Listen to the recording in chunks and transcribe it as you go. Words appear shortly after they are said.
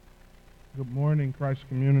Good morning, Christ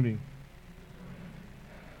community.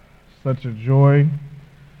 Such a joy,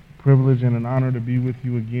 privilege, and an honor to be with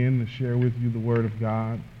you again, to share with you the Word of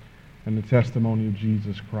God and the testimony of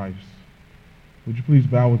Jesus Christ. Would you please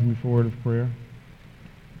bow with me for a word of prayer?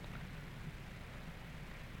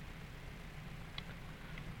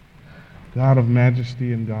 God of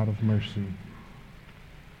majesty and God of mercy,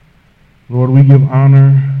 Lord, we give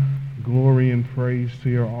honor, glory, and praise to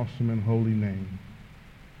your awesome and holy name.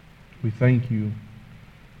 We thank you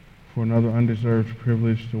for another undeserved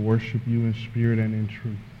privilege to worship you in spirit and in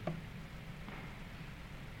truth.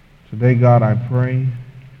 Today, God, I pray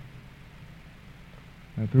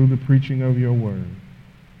that through the preaching of your word,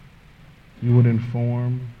 you would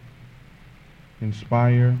inform,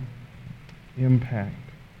 inspire, impact,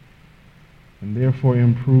 and therefore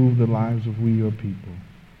improve the lives of we, your people,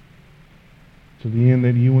 to the end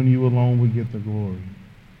that you and you alone would get the glory.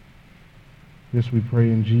 This we pray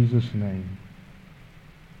in Jesus' name.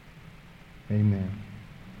 Amen.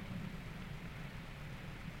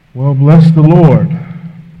 Well, bless the Lord,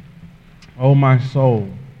 O my soul,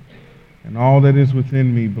 and all that is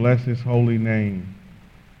within me, bless his holy name.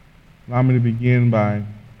 Allow me to begin by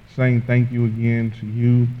saying thank you again to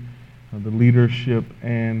you, the leadership,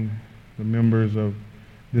 and the members of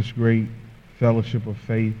this great fellowship of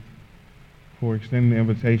faith, for extending the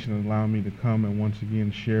invitation and allowing me to come and once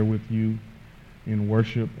again share with you in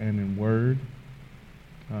worship and in word.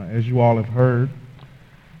 As you all have heard,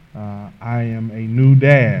 I am a new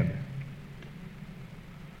dad.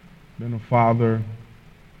 Been a father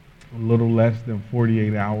a little less than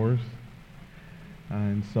 48 hours.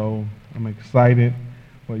 And so I'm excited,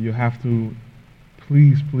 but you have to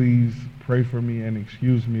please pray for me and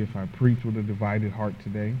excuse me if I preach with a divided heart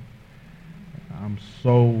today. I'm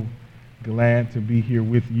so glad to be here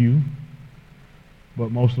with you, but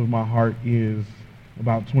most of my heart is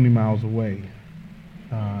about 20 miles away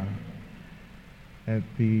at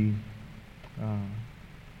the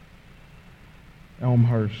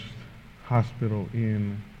Elmhurst Hospital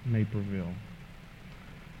in Naperville.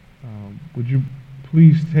 Would you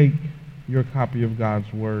please take your copy of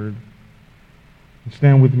God's Word and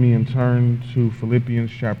stand with me and turn to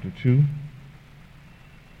Philippians chapter 2.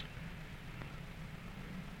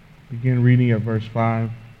 Begin reading at verse 5.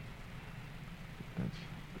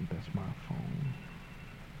 That's my phone.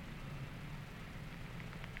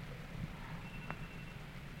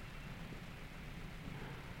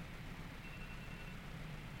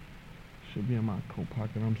 Should be in my coat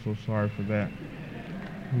pocket. I'm so sorry for that.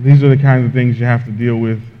 These are the kinds of things you have to deal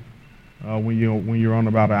with when you're on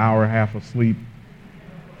about an hour and a half of sleep.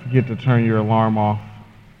 Forget to turn your alarm off.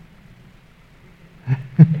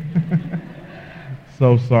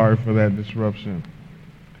 So sorry for that disruption.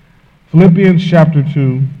 Philippians chapter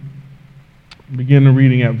 2, begin the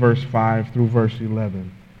reading at verse 5 through verse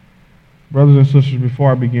 11. Brothers and sisters,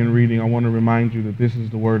 before I begin reading, I want to remind you that this is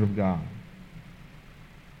the Word of God.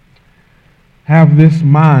 Have this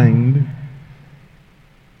mind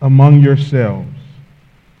among yourselves,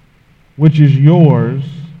 which is yours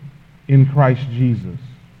in Christ Jesus,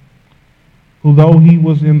 who though he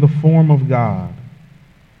was in the form of God,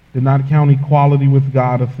 did not count equality with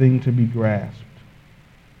God a thing to be grasped,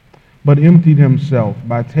 but emptied himself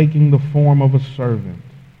by taking the form of a servant,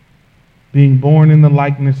 being born in the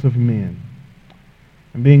likeness of men,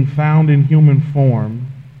 and being found in human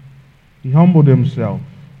form, he humbled himself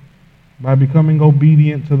by becoming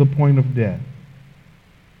obedient to the point of death,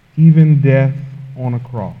 even death on a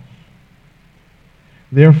cross.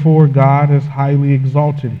 Therefore God has highly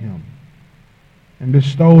exalted him and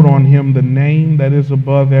bestowed on him the name that is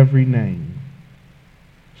above every name,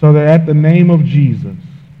 so that at the name of Jesus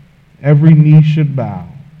every knee should bow,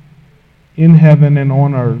 in heaven and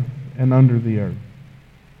on earth and under the earth,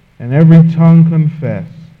 and every tongue confess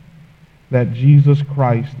that Jesus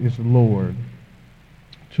Christ is Lord,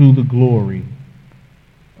 to the glory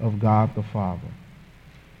of God the Father.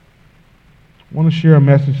 I want to share a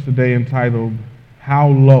message today entitled, How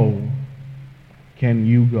Low Can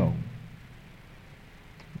You Go?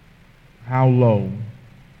 How low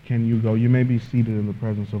can you go? You may be seated in the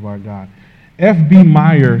presence of our God. F.B.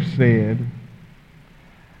 Meyer said,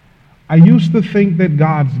 I used to think that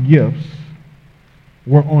God's gifts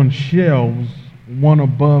were on shelves one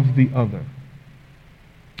above the other,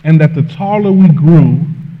 and that the taller we grew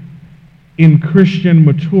in Christian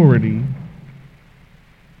maturity,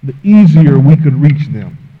 the easier we could reach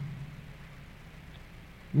them.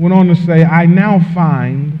 He went on to say, I now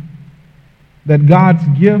find that God's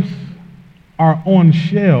gifts are on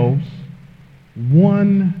shelves,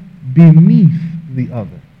 one beneath the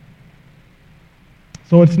other.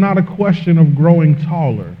 So it's not a question of growing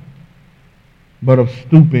taller. but of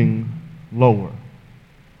stooping lower.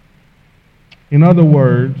 In other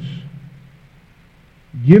words,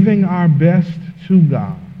 giving our best to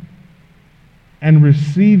God and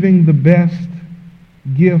receiving the best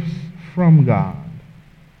gifts from God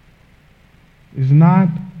is not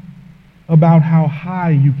about how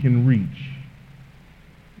high you can reach,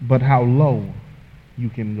 but how low you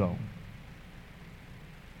can go.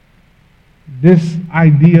 This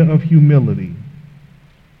idea of humility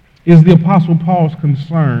is the Apostle Paul's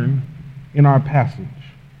concern in our passage.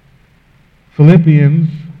 Philippians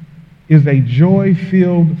is a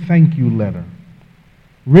joy-filled thank you letter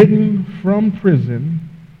written from prison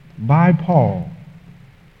by Paul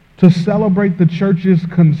to celebrate the church's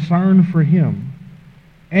concern for him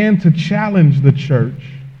and to challenge the church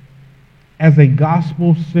as a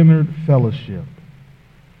gospel-centered fellowship.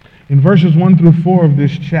 In verses 1 through 4 of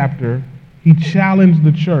this chapter, he challenged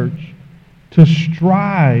the church to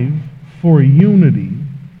strive for unity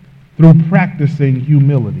through practicing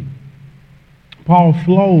humility. Paul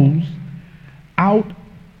flows out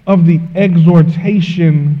of the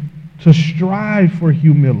exhortation to strive for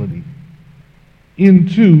humility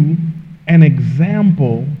into an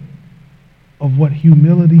example of what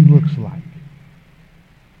humility looks like.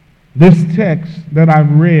 This text that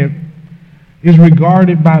I've read is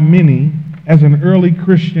regarded by many as an early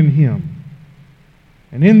Christian hymn.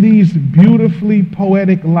 And in these beautifully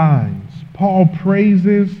poetic lines, Paul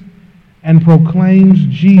praises and proclaims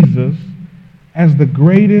Jesus as the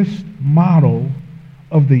greatest model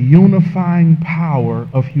of the unifying power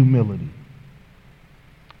of humility.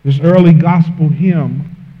 This early gospel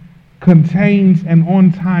hymn contains an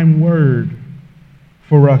on-time word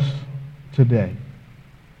for us today,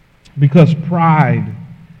 because pride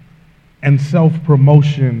and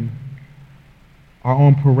self-promotion are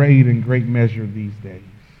on parade in great measure these days.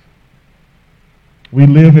 We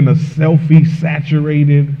live in a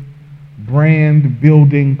selfie-saturated,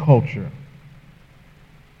 brand-building culture.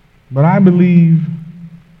 But I believe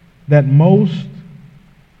that most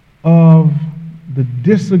of the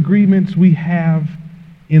disagreements we have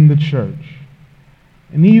in the church,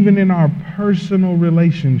 and even in our personal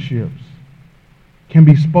relationships, can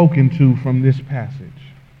be spoken to from this passage.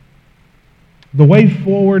 The way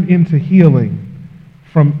forward into healing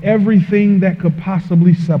from everything that could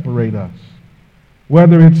possibly separate us,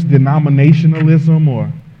 whether it's denominationalism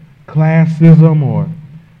or classism or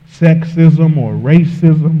sexism or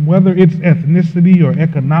racism, whether it's ethnicity or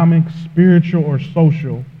economic, spiritual or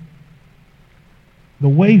social, the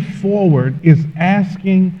way forward is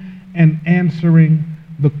asking and answering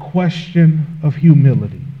the question of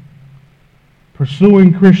humility.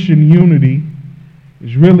 Pursuing Christian unity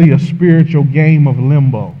is really a spiritual game of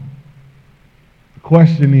limbo. The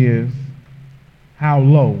question is, how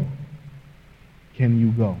low can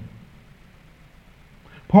you go?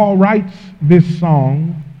 Paul writes this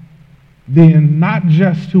song then not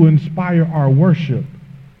just to inspire our worship,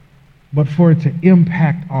 but for it to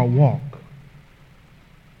impact our walk.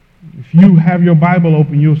 If you have your Bible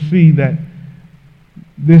open, you'll see that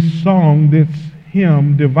this song, this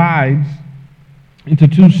hymn, divides into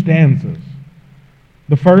two stanzas.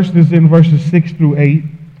 The first is in verses 6 through 8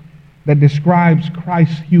 that describes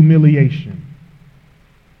Christ's humiliation.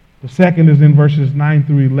 The second is in verses 9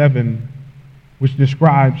 through 11, which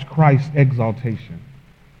describes Christ's exaltation.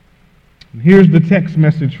 And here's the text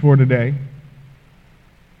message for today.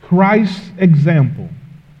 Christ's example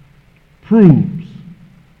proves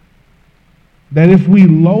that if we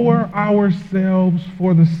lower ourselves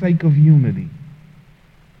for the sake of unity,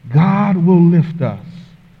 God will lift us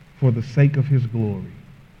for the sake of his glory.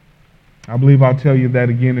 I believe I'll tell you that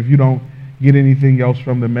again. If you don't get anything else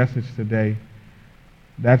from the message today,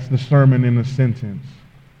 that's the sermon in a sentence.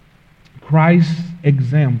 Christ's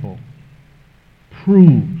example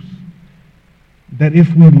proves that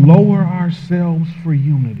if we lower ourselves for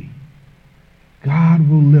unity, God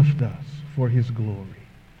will lift us for his glory.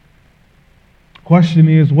 Question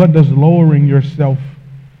is, what does lowering yourself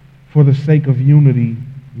for the sake of unity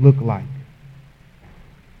look like?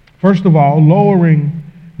 First of all, lowering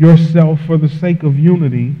yourself for the sake of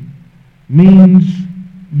unity means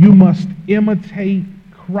you must imitate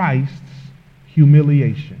Christ's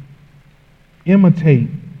humiliation. Imitate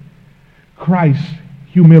Christ's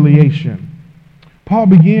humiliation. Paul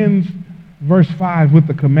begins verse 5 with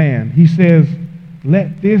the command. He says,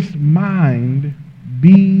 "Let this mind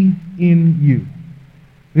be in you."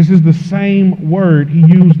 This is the same word he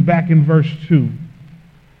used back in verse 2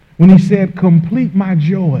 when he said, "Complete my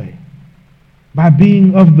joy by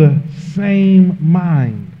being of the same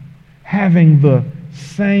mind, having the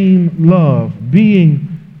same love, being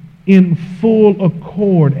in full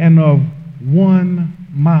accord and of one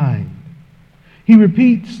mind. He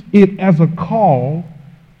repeats it as a call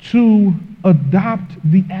to adopt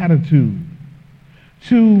the attitude,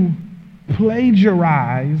 to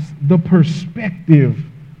plagiarize the perspective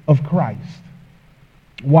of Christ.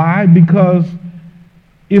 Why? Because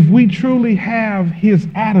if we truly have his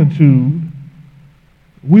attitude,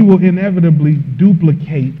 we will inevitably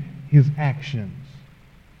duplicate his actions.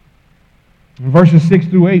 In verses 6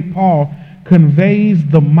 through 8, Paul conveys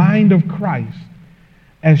the mind of Christ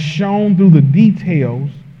as shown through the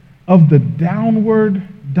details of the downward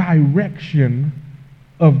direction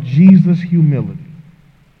of Jesus' humility.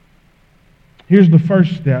 Here's the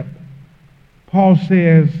first step. Paul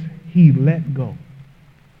says he let go.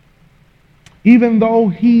 Even though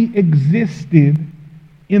he existed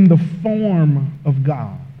in the form of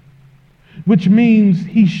God, which means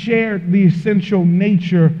he shared the essential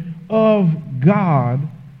nature of God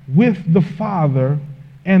with the Father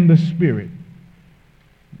and the Spirit.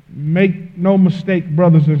 Make no mistake,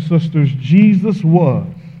 brothers and sisters, Jesus was,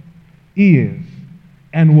 is,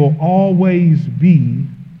 and will always be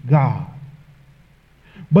God.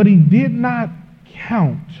 But he did not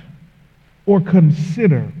count or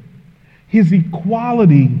consider his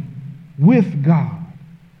equality with God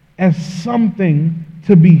as something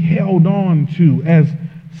to be held on to, as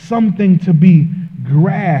something to be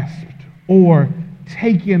grasped or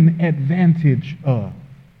taken advantage of.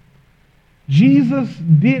 Jesus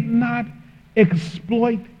did not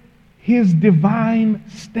exploit his divine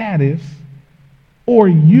status or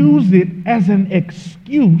use it as an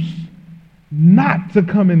excuse not to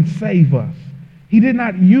come and save us. He did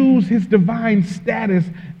not use his divine status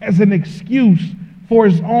as an excuse for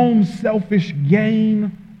his own selfish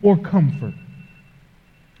gain or comfort.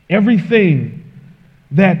 Everything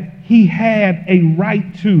that he had a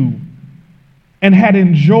right to and had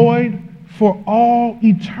enjoyed for all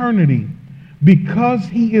eternity, because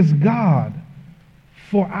he is God,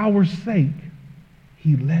 for our sake,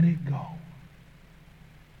 he let it go.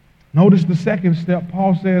 Notice the second step.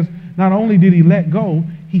 Paul says not only did he let go,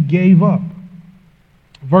 he gave up.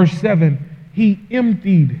 Verse 7, he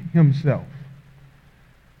emptied himself.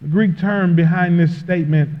 The Greek term behind this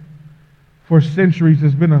statement for centuries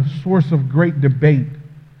has been a source of great debate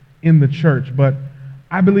in the church, but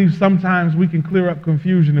I believe sometimes we can clear up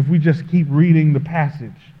confusion if we just keep reading the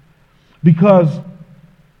passage. Because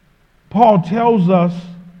Paul tells us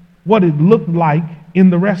what it looked like in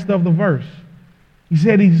the rest of the verse. He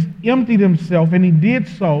said he's emptied himself, and he did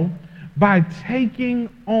so by taking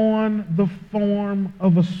on the form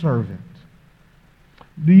of a servant.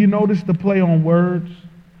 Do you notice the play on words?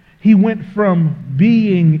 He went from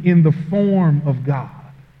being in the form of God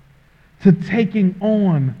to taking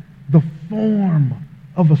on the form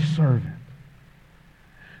of a servant.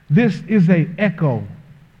 This is an echo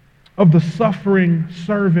of the suffering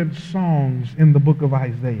servant songs in the book of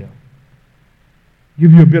Isaiah.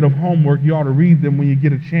 Give you a bit of homework. You ought to read them when you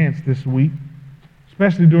get a chance this week,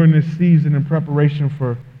 especially during this season in preparation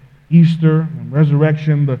for Easter and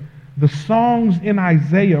resurrection. The songs in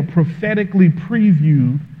Isaiah prophetically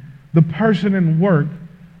previewed the person and work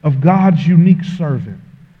of God's unique servant.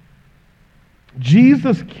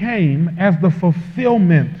 Jesus came as the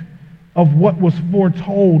fulfillment of what was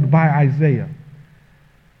foretold by Isaiah.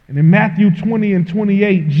 And in Matthew 20 and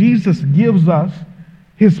 28, Jesus gives us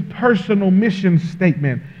his personal mission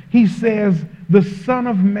statement. He says, the Son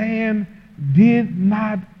of Man did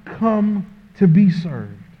not come to be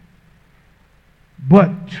served,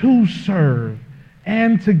 but to serve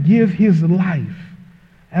and to give his life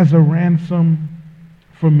as a ransom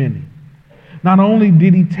for many. Not only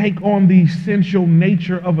did he take on the essential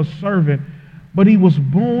nature of a servant, but he was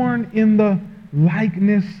born in the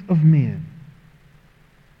likeness of men.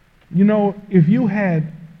 You know, if you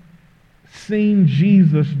had seen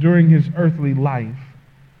Jesus during his earthly life,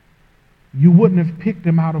 you wouldn't have picked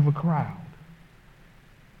him out of a crowd.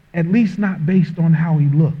 At least not based on how he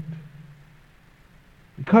looked.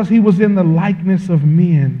 Because he was in the likeness of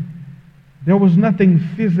men, there was nothing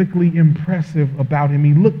physically impressive about him.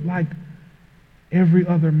 He looked like every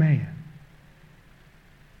other man.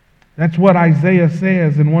 That's what Isaiah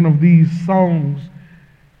says in one of these songs.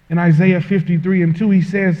 In Isaiah 53 and 2, he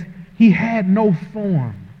says, he had no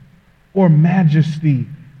form or majesty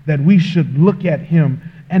that we should look at him,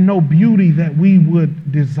 and no beauty that we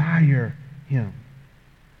would desire him.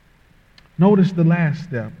 Notice the last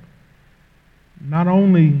step. Not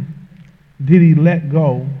only did he let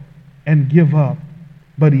go and give up,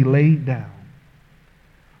 but he laid down.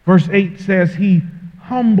 Verse 8 says he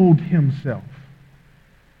humbled himself.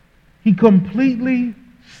 He completely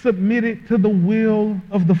submitted to the will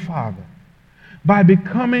of the Father. by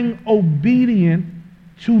becoming obedient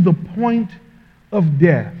to the point of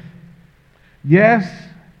death. Yes,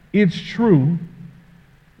 it's true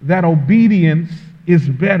that obedience is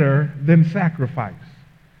better than sacrifice.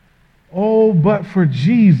 Oh, but for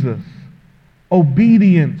Jesus,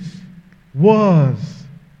 obedience was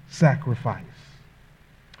sacrifice.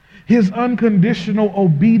 His unconditional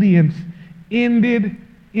obedience ended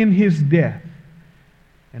in his death.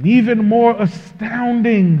 And even more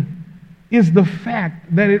astounding is the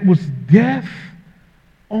fact that it was death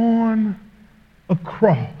on a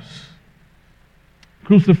cross.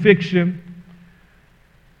 Crucifixion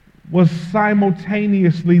was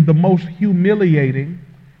simultaneously the most humiliating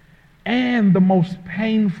and the most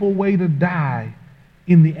painful way to die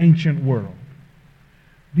in the ancient world.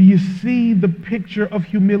 Do you see the picture of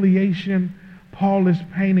humiliation Paul is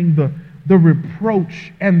painting? The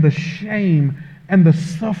reproach and the shame and the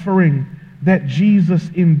suffering that Jesus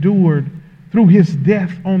endured through his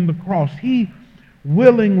death on the cross. He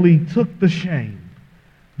willingly took the shame,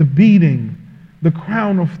 the beating, the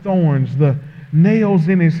crown of thorns, the nails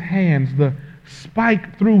in his hands, the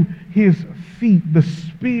spike through his feet, the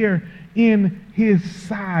spear in his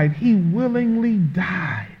side. He willingly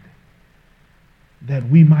died that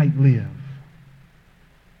we might live.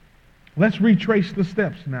 Let's retrace the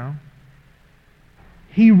steps now.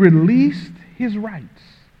 He released his rights.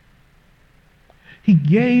 He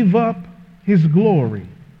gave up his glory,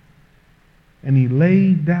 and he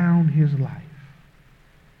laid down his life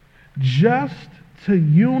just to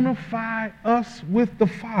unify us with the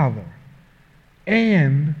Father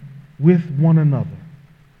and with one another.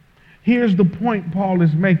 Here's the point Paul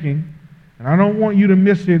is making, and I don't want you to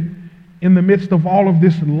miss it in the midst of all of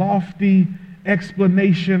this lofty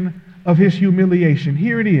explanation of his humiliation.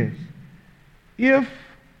 Here it is. If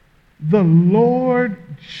the Lord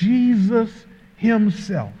Jesus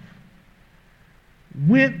himself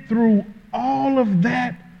went through all of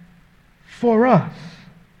that for us,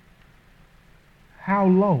 how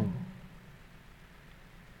low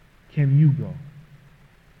can you go?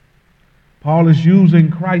 Paul is using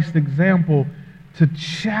Christ's example to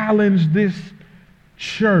challenge this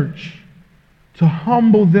church to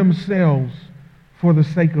humble themselves for the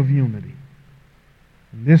sake of unity.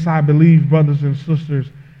 And this, I believe, brothers and sisters,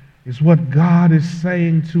 is what God is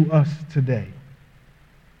saying to us today.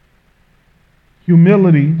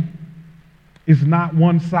 Humility is not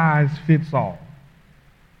one size fits all,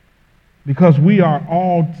 because we are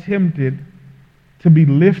all tempted to be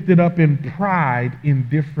lifted up in pride in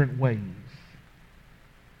different ways.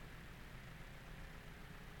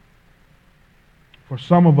 For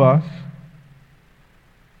some of us,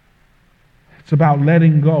 it's about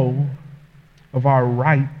letting go of our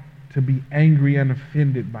right to be angry and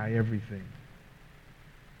offended by everything.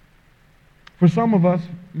 For some of us,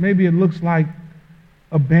 maybe it looks like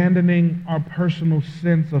abandoning our personal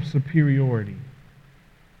sense of superiority.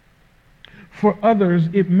 For others,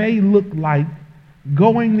 it may look like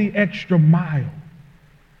going the extra mile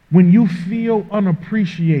when you feel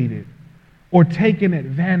unappreciated or taken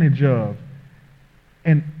advantage of,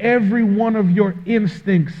 and every one of your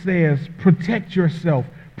instincts says, protect yourself,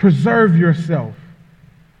 preserve yourself.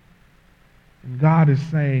 And God is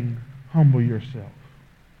saying, humble yourself.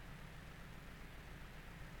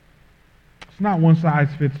 It's not one size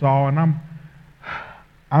fits all, and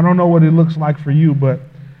I don't know what it looks like for you, but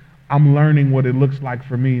I'm learning what it looks like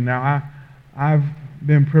for me. Now, I've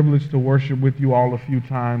been privileged to worship with you all a few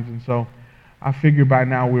times, and so I figure by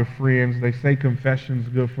now we're friends. They say confession's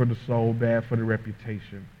good for the soul, bad for the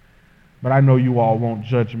reputation. But I know you all won't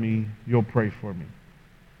judge me. You'll pray for me.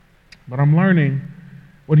 But I'm learning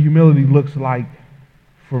what humility looks like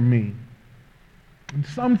for me. And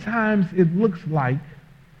sometimes it looks like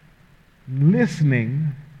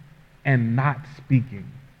listening and not speaking.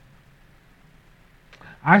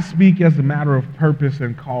 I speak as a matter of purpose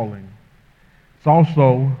and calling. It's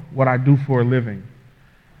also what I do for a living.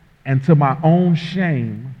 And to my own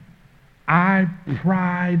shame, I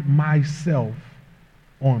pride myself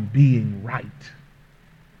on being right.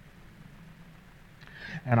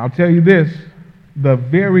 And I'll tell you this, the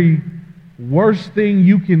very worst thing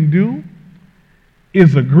you can do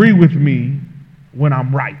is agree with me when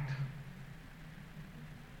I'm right.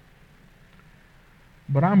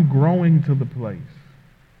 But I'm growing to the place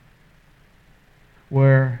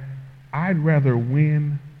where I'd rather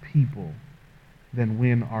win people than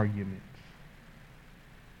win arguments.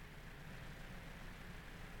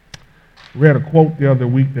 Read a quote the other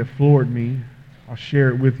week that floored me. I'll share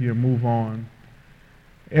it with you and move on.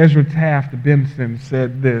 Ezra Taft Benson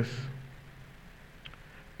said this: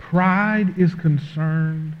 pride is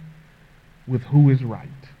concerned with who is right.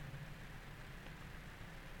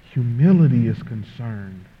 Humility is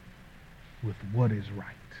concerned with what is right.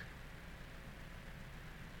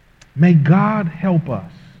 May God help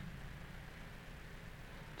us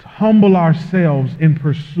to humble ourselves in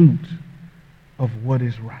pursuit of what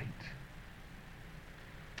is right.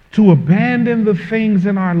 To abandon the things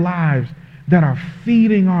in our lives that are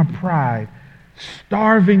feeding our pride,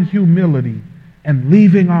 starving humility, and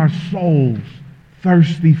leaving our souls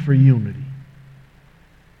thirsty for unity.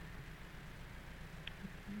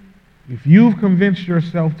 If you've convinced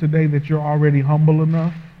yourself today that you're already humble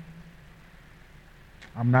enough,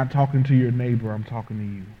 I'm not talking to your neighbor, I'm talking to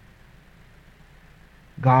you.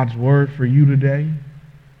 God's word for you today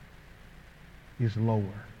is lower.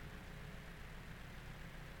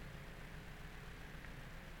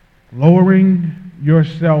 Lowering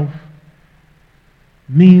yourself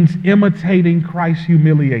means imitating Christ's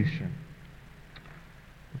humiliation.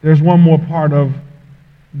 There's one more part of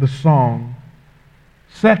the song.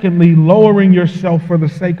 Secondly, lowering yourself for the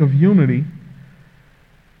sake of unity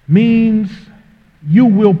means you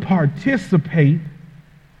will participate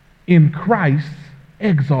in Christ's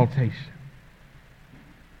exaltation.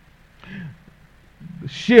 The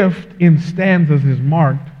shift in stanzas is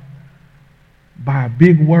marked by a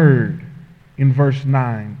big word in verse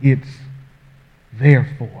 9. It's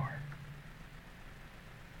therefore.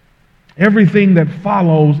 Everything that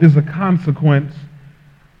follows is a consequence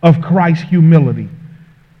of Christ's humility.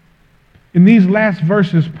 In these last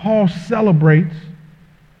verses, Paul celebrates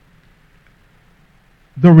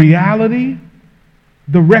the reality,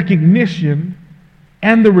 the recognition,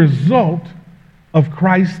 and the result of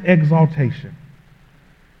Christ's exaltation.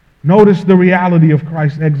 Notice the reality of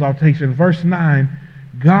Christ's exaltation. Verse 9,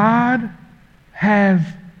 God has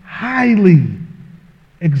highly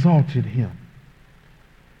exalted him.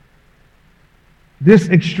 This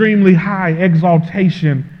extremely high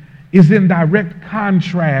exaltation is in direct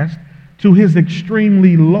contrast to his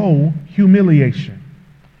extremely low humiliation.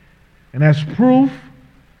 And as proof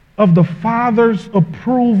of the Father's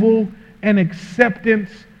approval and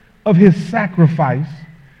acceptance of his sacrifice,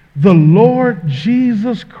 the Lord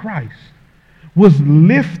Jesus Christ was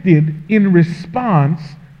lifted in response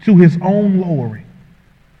to his own lowering.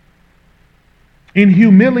 In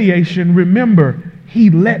humiliation, remember,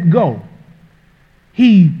 he let go.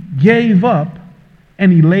 He gave up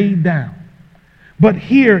and he laid down. But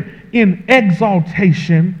here in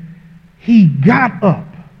exaltation, he got up,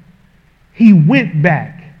 he went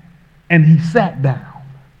back, and he sat down.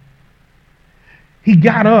 He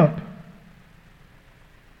got up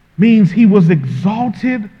means he was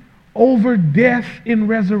exalted over death in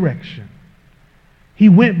resurrection. He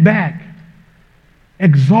went back,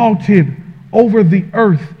 exalted over the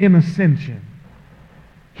earth in ascension.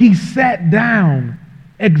 He sat down,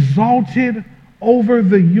 exalted over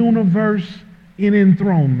the universe in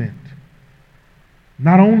enthronement.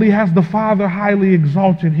 Not only has the Father highly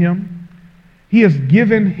exalted him, he has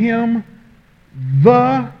given him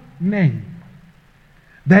the name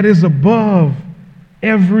that is above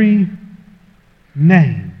every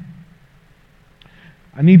name.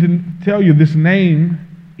 I need to tell you, this name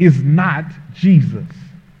is not Jesus.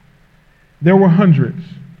 There were hundreds,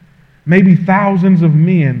 maybe thousands of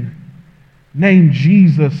men named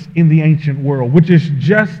Jesus in the ancient world, which is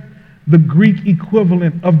just the Greek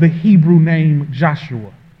equivalent of the Hebrew name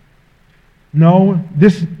Joshua. No,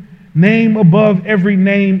 this name above every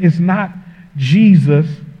name is not Jesus.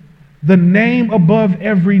 The name above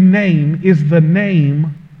every name is the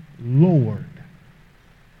name Lord.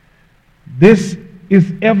 This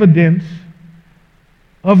is evidence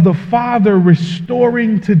of the Father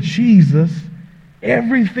restoring to Jesus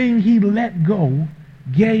everything he let go,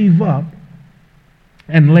 gave up,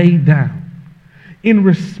 and laid down. In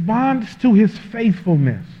response to his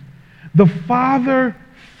faithfulness, the Father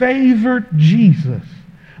favored Jesus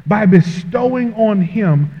by bestowing on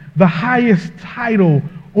him the highest title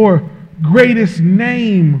or greatest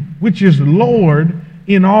name, which is Lord,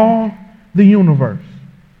 in all the universe.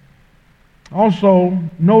 Also,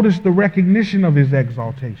 notice the recognition of his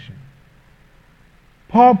exaltation.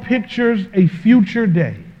 Paul pictures a future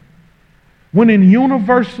day when in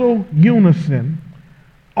universal unison,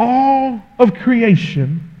 all of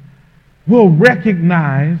creation will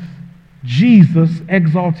recognize Jesus'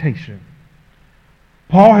 exaltation.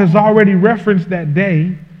 Paul has already referenced that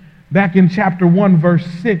day back in chapter 1, verse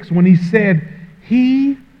 6, when he said,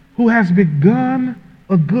 "He who has begun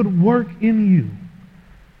a good work in you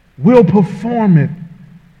will perform it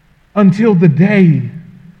until the day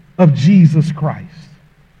of Jesus Christ."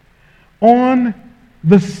 On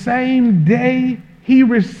the same day he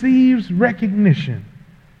receives recognition,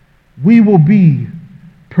 we will be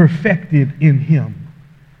perfected in him.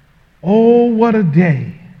 Oh, what a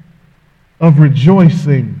day of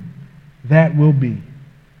rejoicing that will be.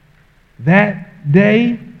 That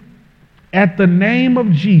day, at the name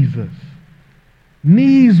of Jesus,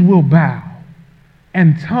 knees will bow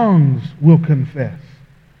and tongues will confess.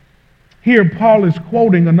 Here, Paul is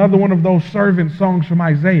quoting another one of those servant songs from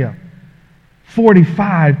Isaiah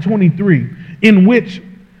 45:23, in which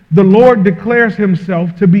the Lord declares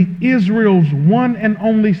himself to be Israel's one and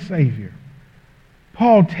only Savior.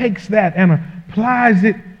 Paul takes that and applies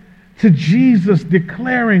it to Jesus,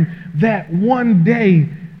 declaring that one day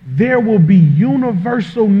there will be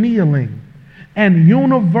universal kneeling and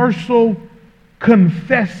universal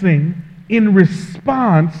confessing in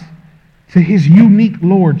response to his unique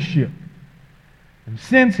lordship. And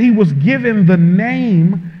since he was given the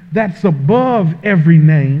name that's above every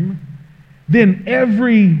name, then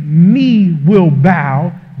every knee will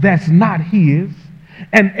bow that's not his,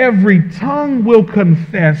 and every tongue will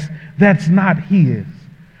confess that's not his.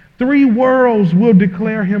 3 worlds will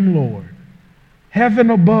declare him Lord: heaven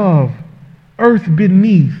above, earth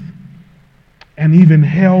beneath, and even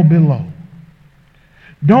hell below.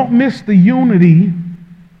 Don't miss the unity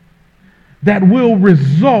that will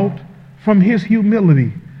result from his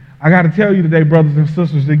humility. I got to tell you today, brothers and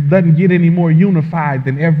sisters, it doesn't get any more unified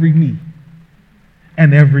than every knee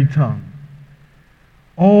and every tongue.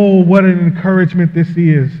 Oh, what an encouragement this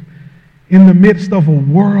is in the midst of a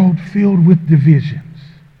world filled with divisions.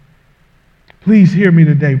 Please hear me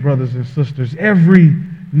today, brothers and sisters. Every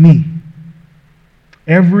knee,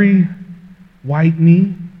 every white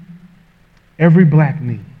knee, every black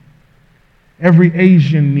knee, every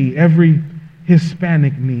Asian knee, every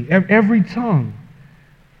Hispanic knee, every tongue,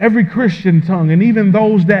 every Christian tongue, and even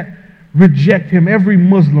those that reject him, every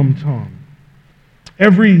Muslim tongue,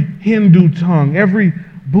 every Hindu tongue, every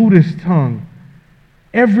Buddhist tongue,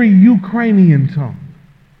 every Ukrainian tongue,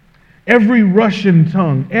 every Russian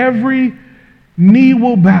tongue, every knee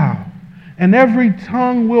will bow and every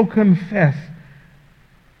tongue will confess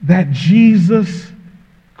that Jesus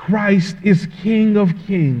Christ is King of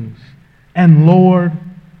kings and Lord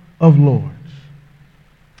of lords.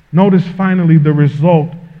 Notice finally the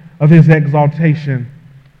result of his exaltation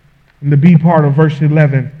in the B part of verse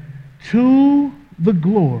 11. To the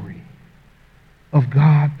glory of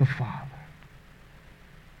God the Father.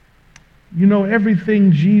 You know,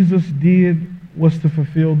 everything Jesus did was to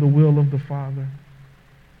fulfill the will of the Father.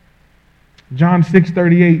 John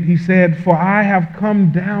 6:38, he said, "For I have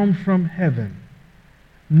come down from heaven,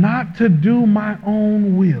 not to do my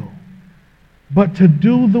own will, but to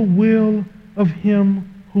do the will of him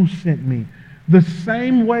who sent me." The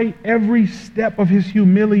same way every step of his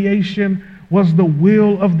humiliation was the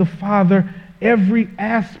will of the Father, every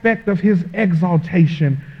aspect of his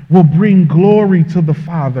exaltation will bring glory to the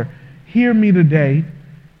Father. Hear me today.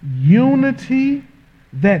 Unity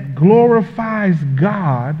that glorifies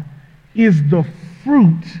God is the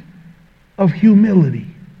fruit of humility.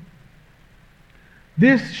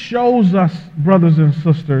 This shows us, brothers and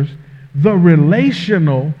sisters, the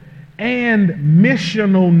relational and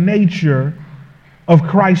missional nature of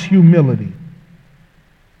Christ's humility.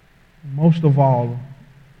 Most of all,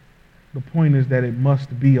 the point is that it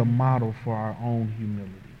must be a model for our own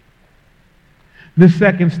humility. This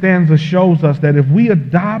second stanza shows us that if we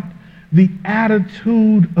adopt the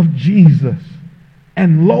attitude of Jesus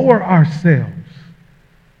and lower ourselves,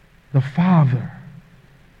 the Father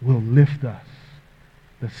will lift us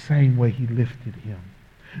the same way he lifted him.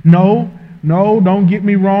 No, don't get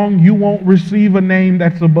me wrong. You won't receive a name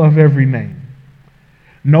that's above every name.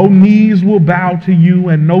 No knees will bow to you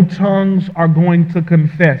and no tongues are going to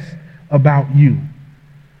confess about you.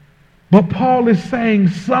 But Paul is saying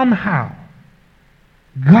somehow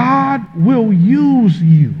God will use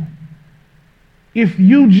you if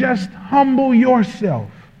you just humble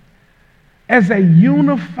yourself as a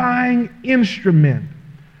unifying instrument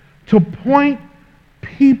to point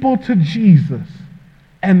people to Jesus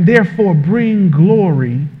and therefore bring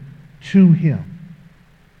glory to him.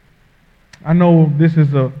 I know this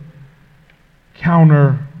is a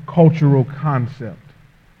counter-cultural concept.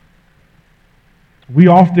 We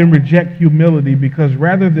often reject humility because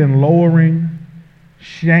rather than lowering,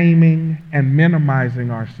 shaming, and minimizing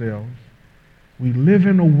ourselves, we live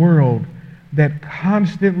in a world that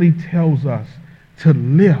constantly tells us to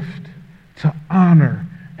lift, to honor,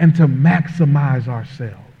 and to maximize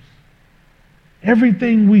ourselves.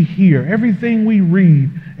 Everything we hear, everything we read,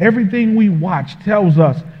 everything we watch tells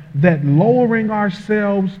us that lowering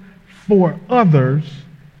ourselves for others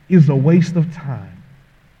is a waste of time.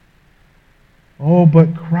 Oh,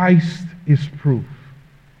 but Christ is proof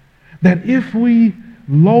that if we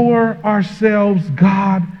lower ourselves,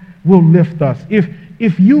 God will lift us.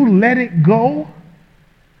 If you let it go,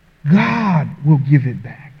 God will give it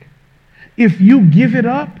back. If you give it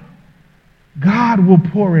up, God will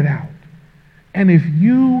pour it out. And if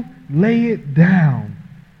you lay it down,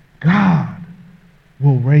 God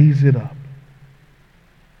will raise it up.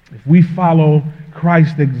 If we follow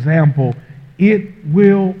Christ's example, it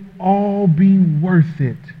will all be worth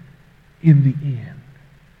it in the end.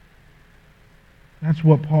 That's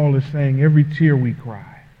what Paul is saying. Every tear we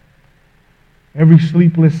cry, every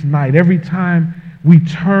sleepless night, every time we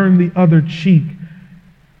turn the other cheek,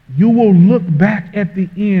 you will look back at the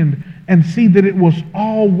end and see that it was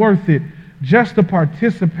all worth it just to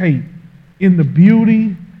participate in the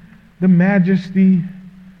beauty, the majesty,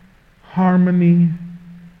 harmony,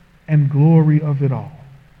 and glory of it all.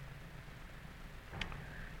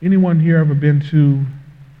 Anyone here ever been to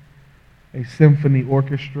a symphony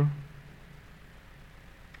orchestra?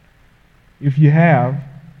 If you have,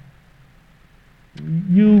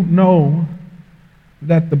 you know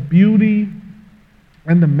that the beauty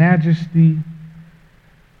and the majesty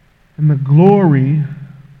and the glory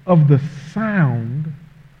of the sound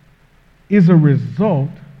is a result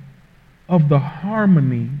of the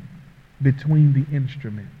harmony between the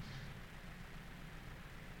instruments.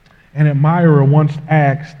 An admirer once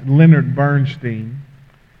asked Leonard Bernstein,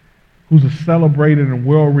 who's a celebrated and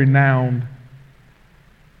world-renowned,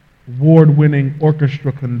 award-winning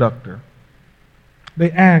orchestra conductor.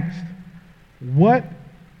 They asked, "What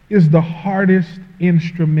is the hardest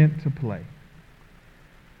instrument to play?"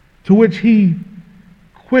 To which he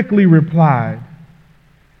quickly replied,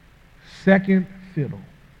 "Second fiddle."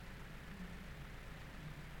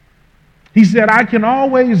 He said, "I can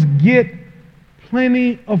always get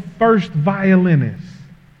plenty of first violinists,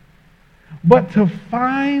 but to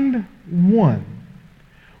find one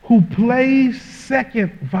who plays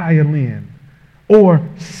second violin or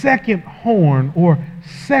second horn or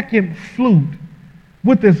second flute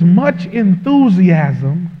with as much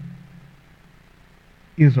enthusiasm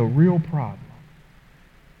is a real problem."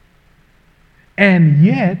 And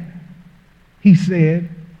yet, he said,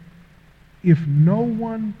 if no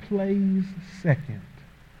one plays second,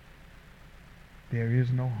 there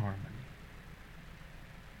is no harmony.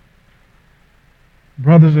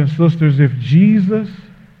 Brothers and sisters, if Jesus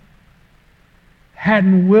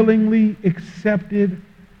hadn't willingly accepted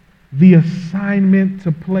the assignment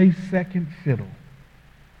to play second fiddle,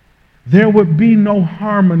 there would be no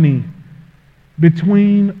harmony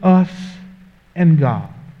between us and God.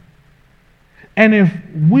 And if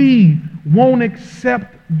we won't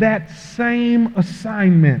accept that same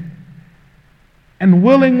assignment and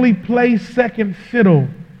willingly play second fiddle,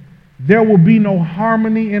 there will be no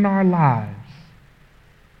harmony in our lives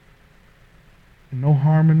and no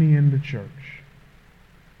harmony in the church.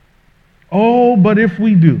 Oh, but if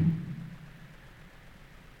we do,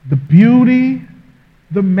 the beauty,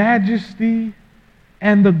 the majesty,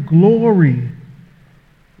 and the glory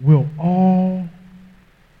will all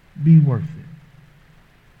be worth it.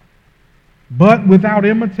 But without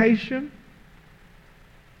imitation,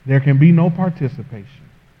 there can be no participation.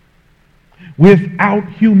 Without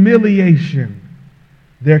humiliation,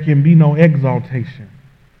 there can be no exaltation.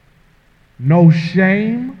 No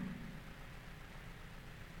shame,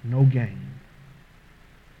 no gain.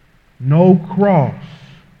 No cross,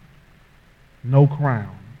 no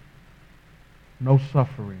crown. No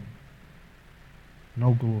suffering,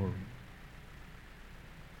 no glory.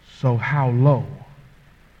 So how low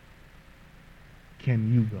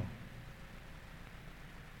can you go?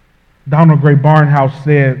 Donald Gray Barnhouse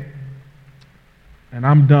said, and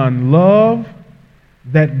I'm done, love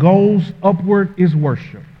that goes upward is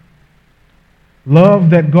worship. Love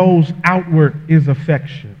that goes outward is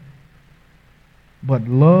affection. But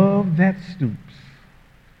love that stoops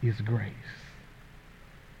is grace.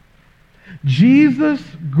 Jesus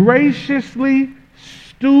graciously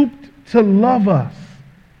stooped to love us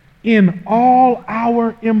in all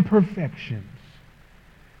our imperfections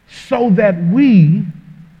so that we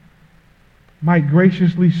might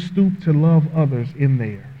graciously stoop to love others in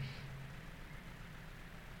theirs.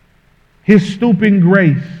 His stooping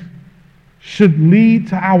grace should lead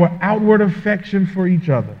to our outward affection for each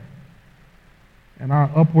other and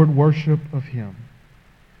our upward worship of Him.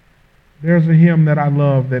 There's a hymn that I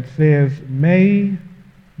love that says, "May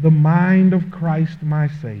the mind of Christ my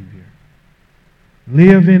Savior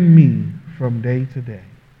live in me from day to day,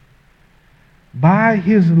 by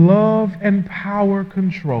His love and power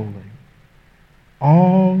controlling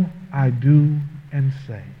all I do and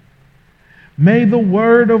say. May the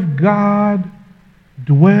Word of God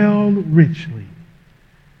dwell richly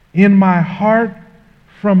in my heart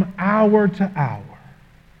from hour to hour.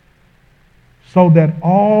 so that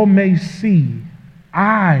all may see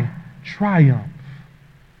I triumph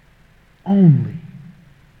only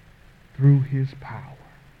through his power.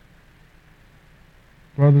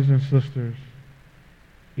 Brothers and sisters,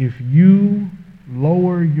 if you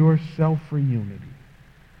lower yourself for unity,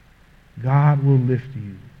 God will lift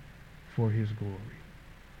you for his glory.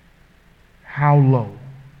 How low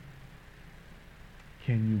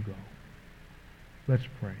can you go? Let's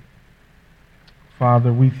pray.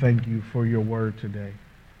 Father, we thank you for your word today.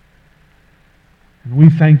 And we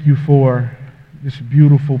thank you for this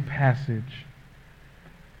beautiful passage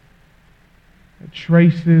that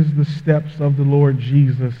traces the steps of the Lord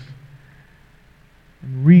Jesus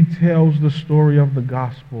and retells the story of the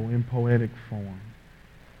gospel in poetic form.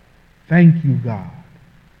 Thank you, God,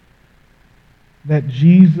 that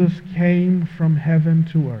Jesus came from heaven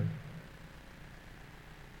to earth,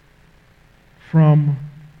 from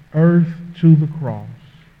earth to the cross,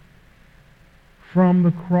 from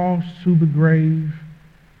the cross to the grave,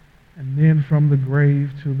 and then from the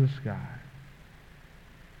grave to the sky.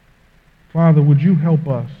 Father, would you help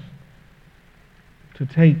us to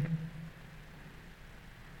take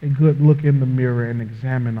a good look in the mirror and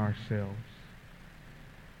examine ourselves,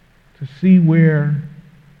 to see where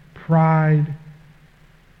pride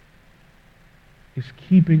is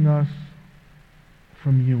keeping us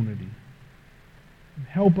from unity. And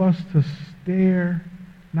help us to stare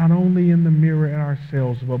not only in the mirror at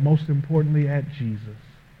ourselves, but most importantly at Jesus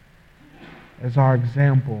as our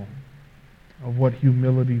example of what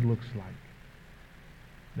humility looks like.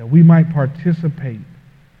 That we might participate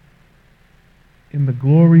in the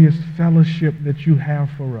glorious fellowship that you have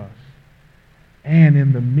for us and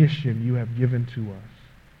in the mission you have given to us.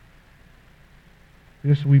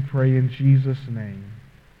 This we pray in Jesus' name.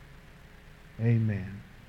 Amen.